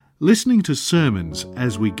Listening to sermons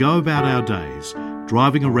as we go about our days,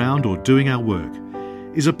 driving around or doing our work,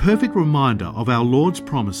 is a perfect reminder of our Lord's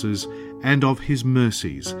promises and of His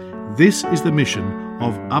mercies. This is the mission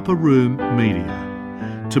of Upper Room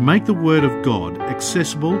Media, to make the Word of God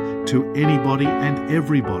accessible to anybody and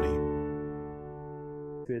everybody.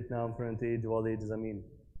 Now, current age, all ages,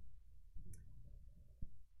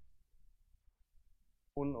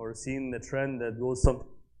 or seen the trend that goes something,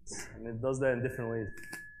 and it does that in different ways.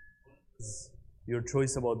 Your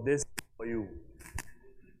choice about this or you.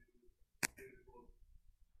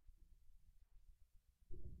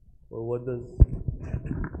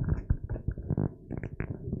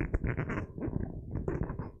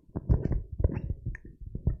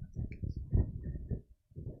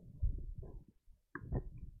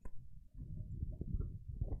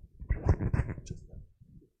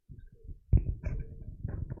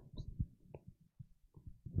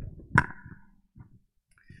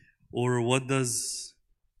 Or what does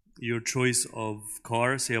your choice of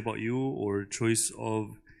car say about you, or choice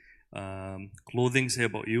of clothing say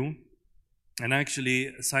about you? And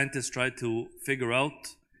actually, scientists try to figure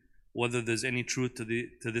out whether there's any truth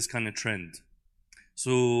to this kind of trend.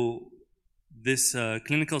 So this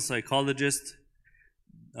clinical psychologist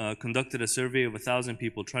conducted a survey of 1,000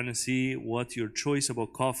 people, trying to see what your choice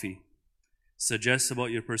about coffee suggests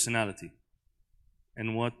about your personality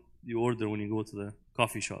and what you order when you go to the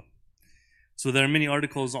coffee shop. So there are many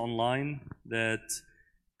articles online that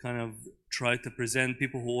kind of try to present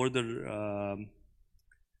people who order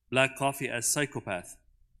black coffee as psychopath,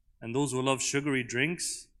 and those who love sugary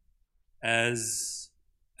drinks as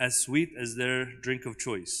sweet as their drink of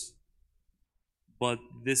choice. But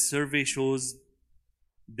this survey shows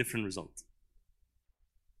different results.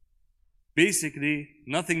 Basically,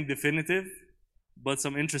 nothing definitive, but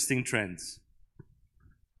some interesting trends.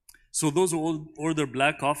 So those who order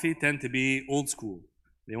black coffee tend to be old school.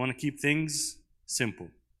 They want to keep things simple.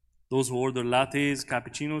 Those who order lattes,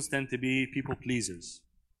 cappuccinos tend to be people pleasers.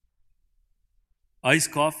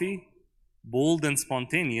 Iced coffee, bold and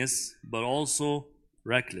spontaneous, but also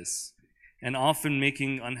reckless, and often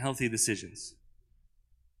making unhealthy decisions.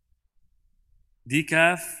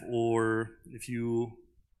 Decaf, or if you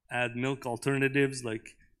add milk alternatives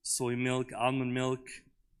like soy milk, almond milk,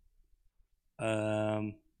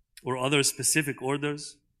 or other specific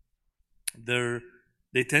orders,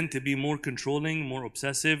 they tend to be more controlling, more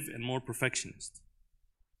obsessive, and more perfectionist.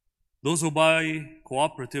 Those who buy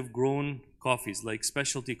cooperative grown coffees, like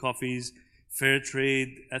specialty coffees, fair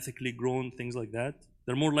trade, ethically grown, things like that,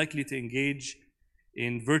 they're more likely to engage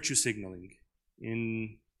in virtue signaling,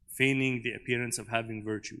 in feigning the appearance of having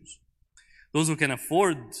virtues. Those who can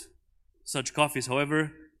afford such coffees,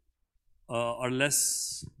 however, are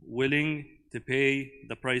less willing to pay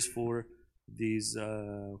the price for these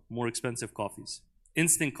more expensive coffees.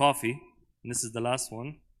 Instant coffee, and this is the last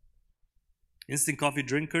one. Instant coffee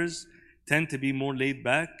drinkers tend to be more laid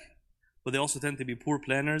back, but they also tend to be poor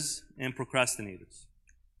planners and procrastinators.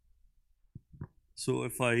 So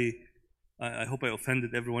if I hope I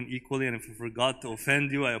offended everyone equally, and if I forgot to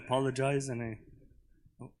offend you, I apologize, and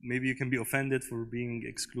maybe you can be offended for being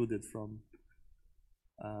excluded from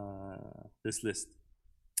this list.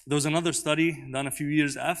 There was another study done a few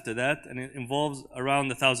years after that, and it involves around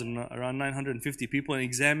 950 people, and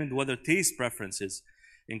examined whether taste preferences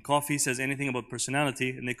in coffee says anything about personality,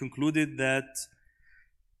 and they concluded that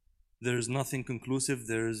there's nothing conclusive,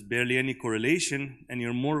 there's barely any correlation, and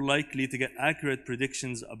you're more likely to get accurate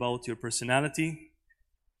predictions about your personality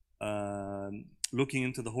looking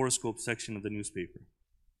into the horoscope section of the newspaper.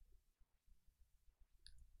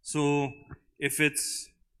 So if it's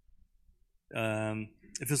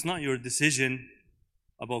not your decision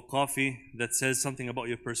about coffee that says something about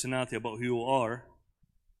your personality, about who you are,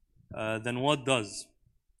 then what does?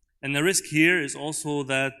 And the risk here is also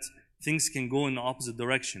that things can go in the opposite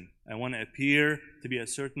direction. I want to appear to be a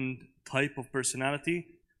certain type of personality,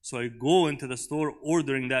 so I go into the store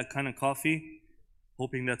ordering that kind of coffee,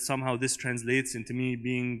 hoping that somehow this translates into me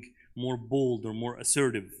being more bold or more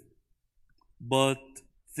assertive. But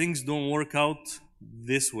things don't work out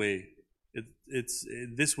this way. It's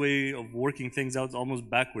this way of working things out is almost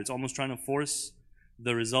backwards, almost trying to force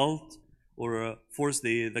the result or force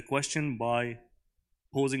the question by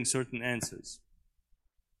posing certain answers.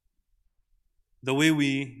 The way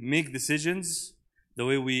we make decisions, the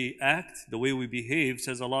way we act, the way we behave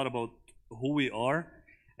says a lot about who we are.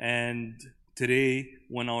 And today,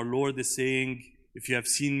 when our Lord is saying, if you have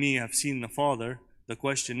seen me, you have seen the Father, the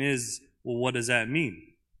question is, well, what does that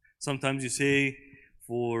mean? Sometimes you say,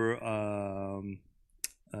 for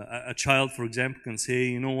a child, for example, can say,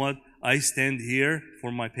 you know what, I stand here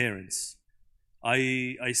for my parents.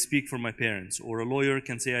 I speak for my parents. Or a lawyer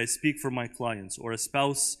can say, I speak for my clients. Or a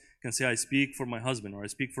spouse can say, I speak for my husband, or I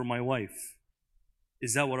speak for my wife.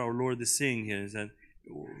 Is that what our Lord is saying here? Is that,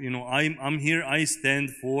 I'm here, I stand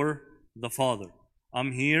for the Father.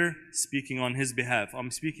 I'm here speaking on His behalf. I'm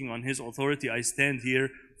speaking on His authority. I stand here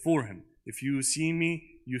for Him. If you see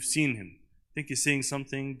me, you've seen Him. I think He's saying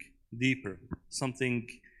something deeper, something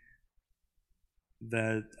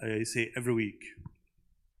that I say every week,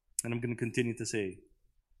 and I'm going to continue to say.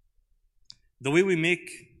 The way we make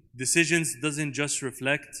decisions doesn't just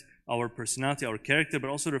reflect our personality, our character, but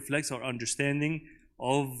also reflects our understanding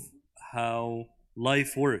of how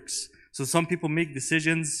life works. So some people make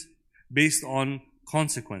decisions based on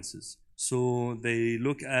consequences. So they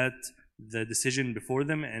look at the decision before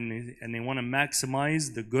them and they want to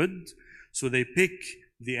maximize the good. So they pick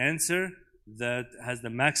the answer that has the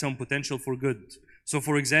maximum potential for good. So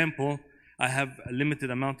for example, I have a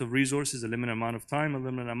limited amount of resources, a limited amount of time, a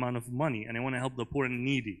limited amount of money, and I want to help the poor and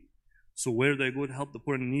needy. So where do I go to help the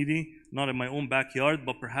poor and needy? Not in my own backyard,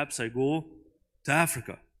 but perhaps I go to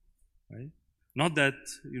Africa, right? Not that,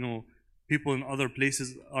 people in other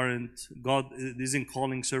places God isn't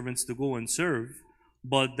calling servants to go and serve,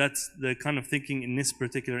 but that's the kind of thinking in this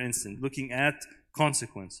particular instance, looking at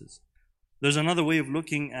consequences. There's another way of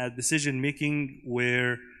looking at decision making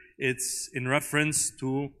where it's in reference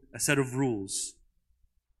to a set of rules.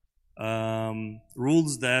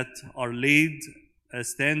 Rules that are laid, a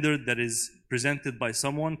standard that is presented by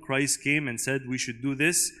someone. Christ came and said we should do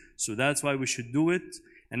this, so that's why we should do it.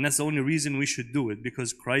 And that's the only reason we should do it,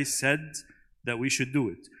 because Christ said that we should do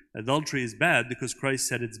it. Adultery is bad because Christ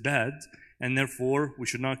said it's bad, and therefore we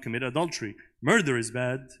should not commit adultery. Murder is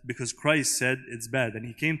bad because Christ said it's bad. And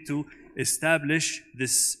He came to establish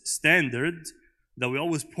this standard that we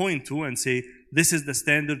always point to and say, this is the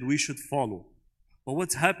standard we should follow. But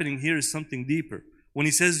what's happening here is something deeper. When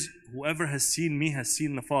He says, whoever has seen me has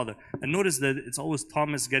seen the Father. And notice that it's always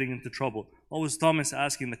Thomas getting into trouble. Always Thomas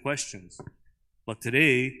asking the questions. But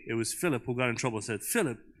today, it was Philip who got in trouble. Said,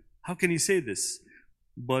 Philip, how can you say this?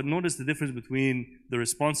 But notice the difference between the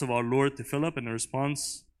response of our Lord to Philip and the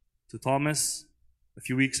response to Thomas a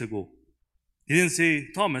few weeks ago. He didn't say,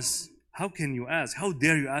 Thomas, how can you ask? How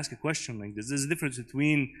dare you ask a question like this? There's a difference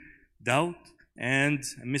between doubt and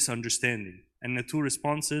a misunderstanding. And the two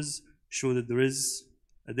responses show that there is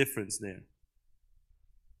a difference there.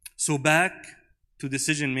 So back to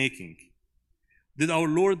decision making. Did our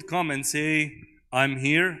Lord come and say, I'm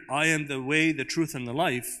here, I am the way, the truth, and the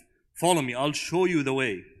life. Follow me, I'll show you the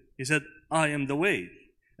way. He said, I am the way.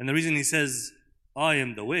 And the reason He says, I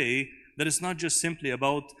am the way, that it's not just simply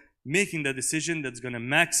about making the decision that's going to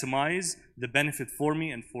maximize the benefit for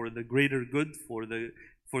me and for the greater good, for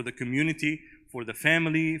the community, for the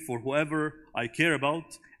family, for whoever I care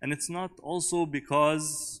about. And it's not also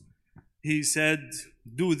because He said,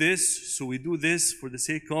 do this, so we do this for the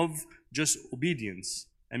sake of just obedience.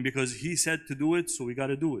 And because He said to do it, so we got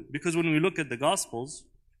to do it. Because when we look at the Gospels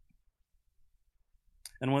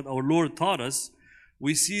and what our Lord taught us,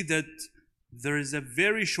 we see that there is a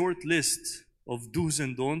very short list of do's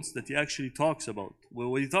and don'ts that He actually talks about. Well,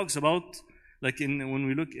 what He talks about, like when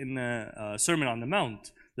we look in the Sermon on the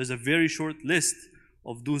Mount, there's a very short list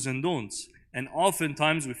of do's and don'ts. And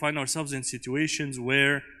oftentimes we find ourselves in situations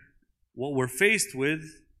where what we're faced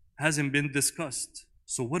with hasn't been discussed.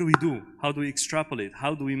 So what do we do? How do we extrapolate?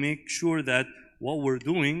 How do we make sure that what we're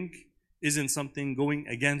doing isn't something going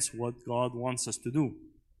against what God wants us to do?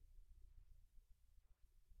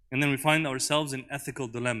 And then we find ourselves in ethical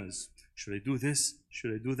dilemmas. Should I do this?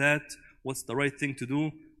 Should I do that? What's the right thing to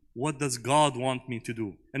do? What does God want me to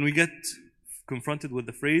do? And we get confronted with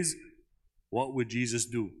the phrase, what would Jesus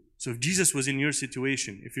do? So if Jesus was in your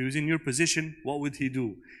situation, if He was in your position, what would He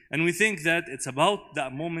do? And we think that it's about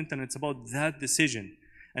that moment and it's about that decision.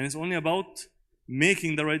 And it's only about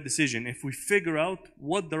making the right decision. If we figure out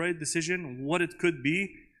what the right decision, what it could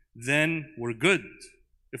be, then we're good.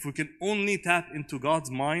 If we can only tap into God's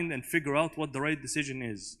mind and figure out what the right decision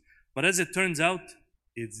is. But as it turns out,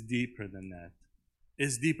 it's deeper than that.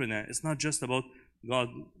 It's deeper than that. It's not just about, God,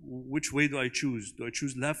 which way do I choose? Do I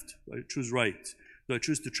choose left? Do I choose right? Do I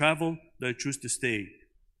choose to travel? Do I choose to stay?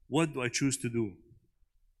 What do I choose to do?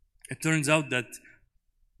 It turns out that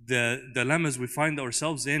the dilemmas we find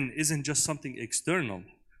ourselves in isn't just something external.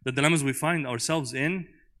 The dilemmas we find ourselves in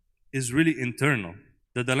is really internal.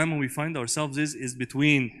 The dilemma we find ourselves is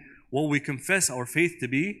between what we confess our faith to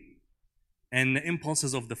be and the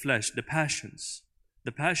impulses of the flesh, the passions.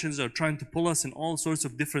 The passions are trying to pull us in all sorts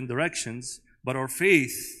of different directions, but our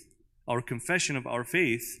faith, our confession of our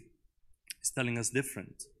faith, is telling us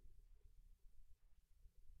different.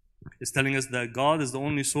 is telling us that God is the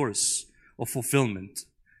only source of fulfillment.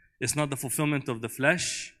 It's not the fulfillment of the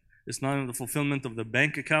flesh. It's not the fulfillment of the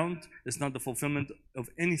bank account. It's not the fulfillment of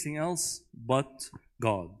anything else but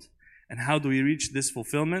God. And how do we reach this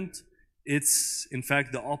fulfillment? It's, in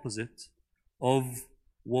fact, the opposite of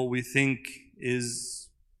what we think is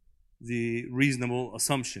the reasonable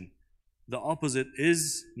assumption. The opposite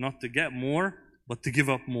is not to get more, but to give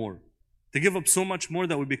up more. To give up so much more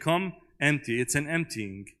that we become empty. It's an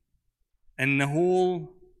emptying. And the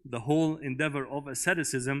whole endeavor of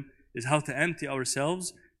asceticism is how to empty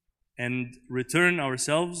ourselves and return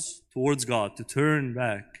ourselves towards God, to turn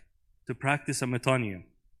back, to practice a metanoia.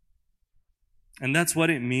 And that's what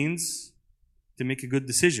it means to make a good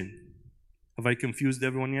decision. Have I confused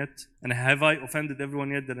everyone yet? And have I offended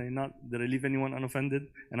everyone yet? Did I leave anyone unoffended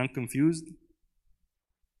and unconfused?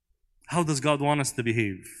 How does God want us to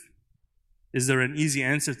behave? Is there an easy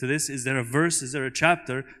answer to this? Is there a verse? Is there a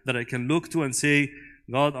chapter that I can look to and say,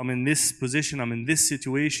 God, I'm in this position, I'm in this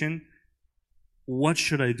situation. What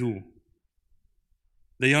should I do?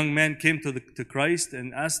 The young man came to Christ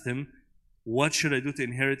and asked him, what should I do to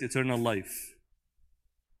inherit eternal life?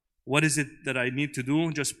 What is it that I need to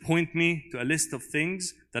do? Just point me to a list of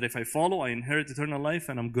things that if I follow, I inherit eternal life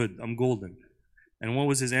and I'm good, I'm golden. And what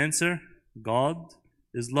was his answer? God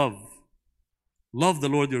is love. Love the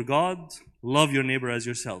Lord your God, love your neighbor as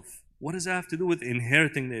yourself. What does that have to do with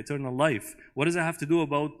inheriting the eternal life? What does that have to do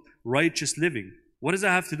about righteous living? What does that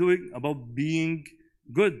have to do about being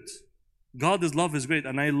good? God is love is great,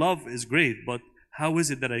 and I love is great, but how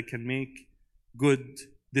is it that I can make good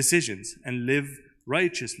decisions and live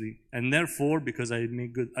righteously? And therefore, because I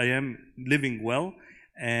am living well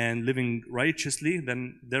and living righteously,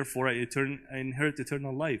 then therefore I inherit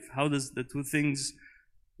eternal life. How does the two things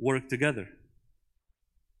work together?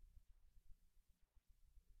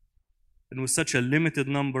 And with such a limited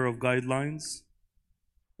number of guidelines,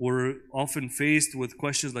 we're often faced with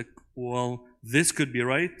questions like, well, this could be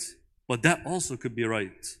right, but that also could be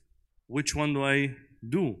right. Which one do I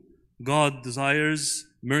do? God desires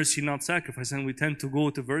mercy, not sacrifice. And we tend to go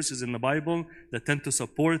to verses in the Bible that tend to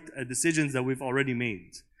support decisions that we've already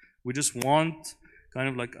made. We just want kind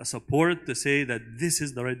of like a support to say that this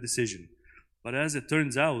is the right decision. But as it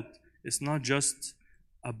turns out, it's not just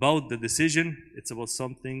about the decision, it's about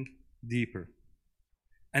something deeper.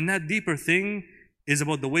 And that deeper thing is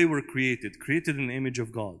about the way we're created in the image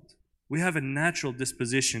of God. We have a natural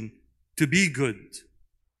disposition to be good.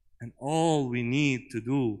 And all we need to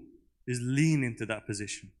do is lean into that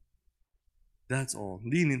position. That's all.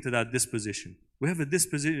 Lean into that disposition. We have a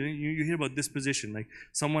disposition. You hear about disposition. Like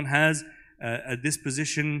someone has a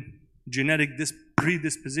disposition, genetic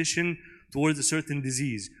predisposition towards a certain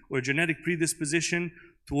disease, or a genetic predisposition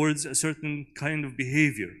towards a certain kind of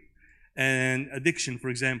behavior. And addiction, for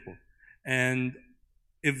example. And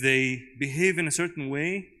if they behave in a certain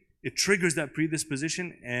way, it triggers that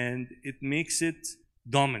predisposition and it makes it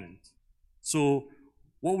dominant. So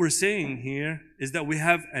what we're saying here is that we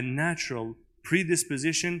have a natural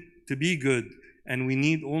predisposition to be good, and we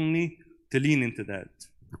need only to lean into that.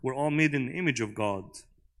 We're all made in the image of God,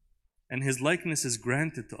 and His likeness is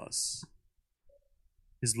granted to us.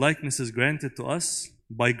 His likeness is granted to us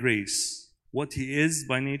by grace. What He is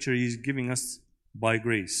by nature, He's giving us by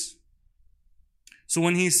grace. So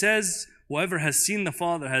when He says, whoever has seen the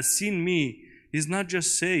Father has seen me, He's not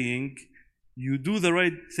just saying, you do the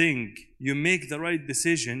right thing, you make the right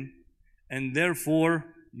decision, and therefore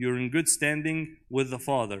you're in good standing with the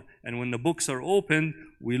Father. And when the books are opened,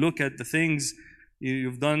 we look at the things,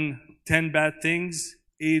 you've done 10 bad things,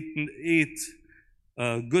 8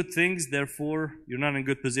 good things, therefore you're not in a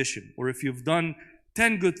good position. Or if you've done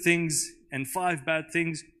 10 good things and 5 bad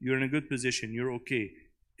things, you're in a good position, you're okay.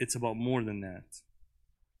 It's about more than that.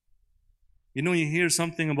 You know, you hear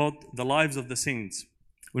something about the lives of the saints.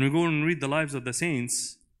 When we go and read the lives of the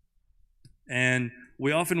saints, and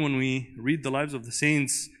we often, when we read the lives of the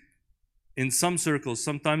saints, in some circles,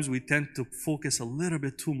 sometimes we tend to focus a little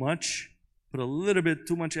bit too much, put a little bit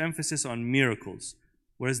too much emphasis on miracles,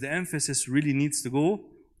 whereas the emphasis really needs to go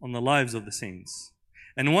on the lives of the saints.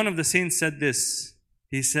 And one of the saints said this.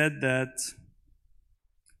 He said that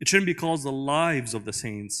it shouldn't be called the lives of the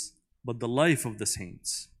saints, but the life of the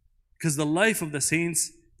saints. Because the life of the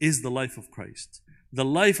saints is the life of Christ. The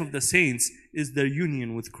life of the saints is their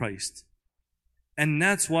union with Christ. And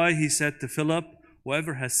that's why he said to Philip,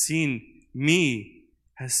 whoever has seen me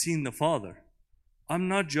has seen the Father. I'm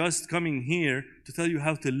not just coming here to tell you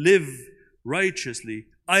how to live righteously.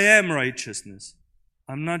 I am righteousness.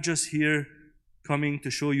 I'm not just here coming to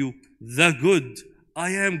show you the good.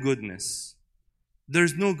 I am goodness.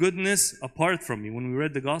 There's no goodness apart from me. When we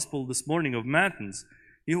read the gospel this morning of Matins,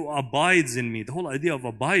 he who abides in me. The whole idea of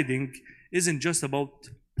abiding isn't just about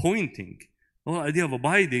pointing. The whole idea of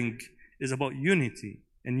abiding is about unity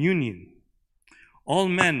and union. All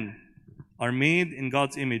men are made in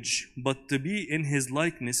God's image, but to be in His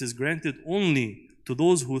likeness is granted only to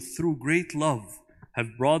those who through great love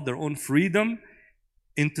have brought their own freedom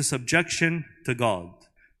into subjection to God.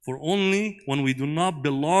 For only when we do not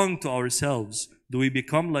belong to ourselves do we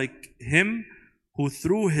become like Him who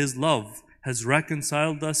through His love has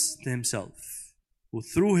reconciled us to Himself. Who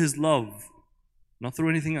through His love, not through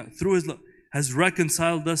anything else, through His love, has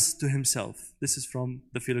reconciled us to Himself. This is from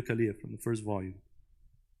the Philokalia, from the first volume.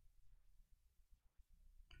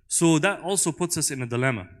 So that also puts us in a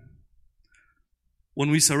dilemma. When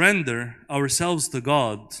we surrender ourselves to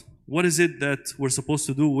God, what is it that we're supposed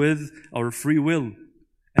to do with our free will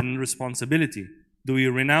and responsibility? Do we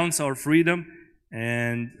renounce our freedom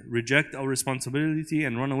and reject our responsibility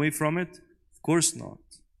and run away from it? Of course not.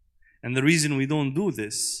 And the reason we don't do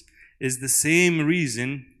this is the same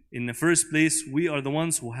reason, in the first place, we are the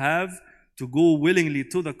ones who have to go willingly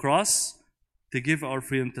to the cross to give our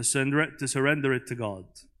freedom, to surrender it to God.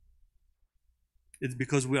 It's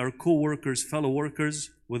because we are co-workers, fellow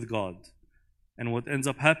workers with God. And what ends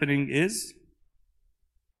up happening is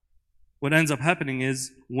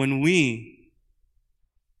when we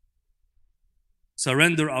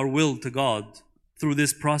surrender our will to God through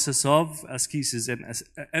this process of ascesis and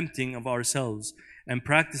emptying of ourselves and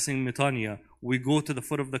practicing metanoia, we go to the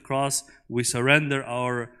foot of the cross, we surrender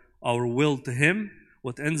our will to Him.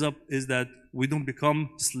 What ends up is that we don't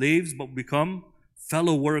become slaves, but become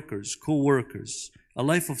fellow workers, co-workers, a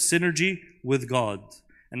life of synergy with God.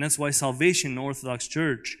 And that's why salvation in the Orthodox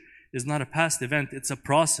Church is not a past event, it's a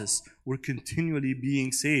process. We're continually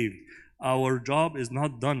being saved. Our job is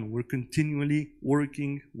not done. We're continually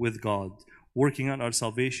working with God, working on our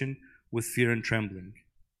salvation with fear and trembling.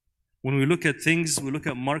 When we look at things, we look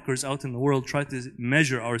at markers out in the world, try to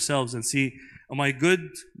measure ourselves and see, am I good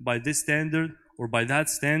by this standard or by that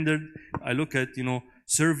standard? I look at,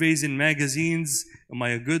 surveys in magazines. Am I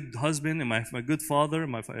a good husband? Am I a good father?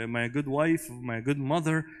 Am I a good wife? Am I a good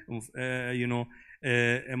mother?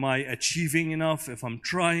 Am I achieving enough? If I'm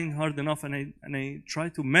trying hard enough, and I try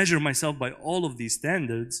to measure myself by all of these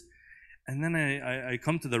standards, and then I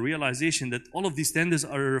come to the realization that all of these standards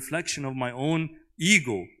are a reflection of my own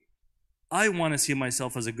ego. I want to see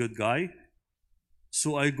myself as a good guy,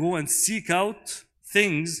 so I go and seek out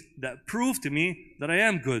things that prove to me that I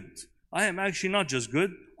am good. I am actually not just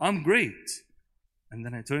good, I'm great. And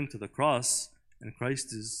then I turn to the cross, and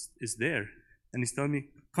Christ is there. And He's telling me,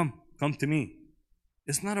 come to me.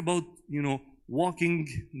 It's not about, walking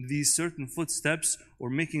these certain footsteps or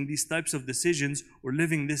making these types of decisions or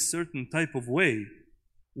living this certain type of way.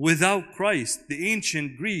 Without Christ, the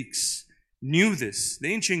ancient Greeks knew this.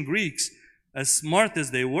 The ancient Greeks, as smart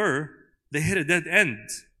as they were, they hit a dead end.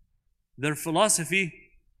 Their philosophy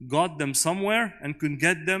got them somewhere and couldn't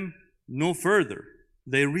get them no further.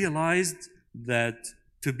 They realized that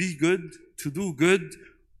to be good, to do good,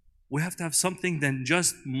 we have to have something than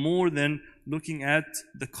just more than looking at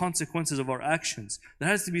the consequences of our actions. There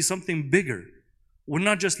has to be something bigger. We're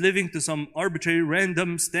not just living to some arbitrary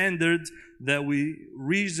random standards that we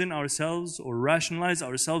reason ourselves or rationalize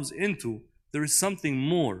ourselves into. There is something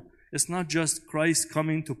more. It's not just Christ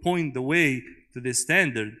coming to point the way to this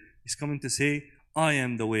standard. He's coming to say, I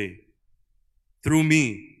am the way. Through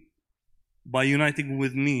me. By uniting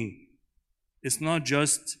with me. It's not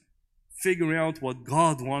just figuring out what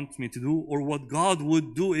God wants me to do or what God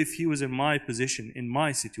would do if He was in my position, in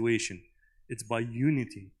my situation. It's by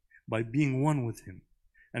unity, by being one with Him.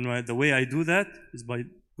 And the way I do that is by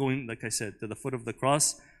going, like I said, to the foot of the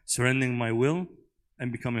cross, surrendering my will,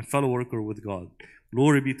 and becoming a fellow worker with God.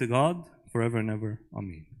 Glory be to God, forever and ever.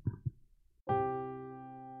 Amen.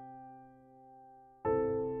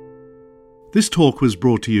 This talk was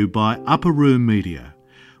brought to you by Upper Room Media.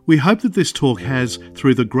 We hope that this talk has,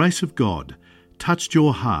 through the grace of God, touched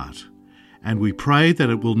your heart, and we pray that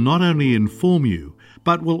it will not only inform you,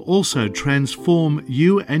 but will also transform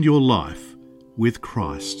you and your life with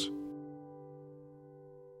Christ.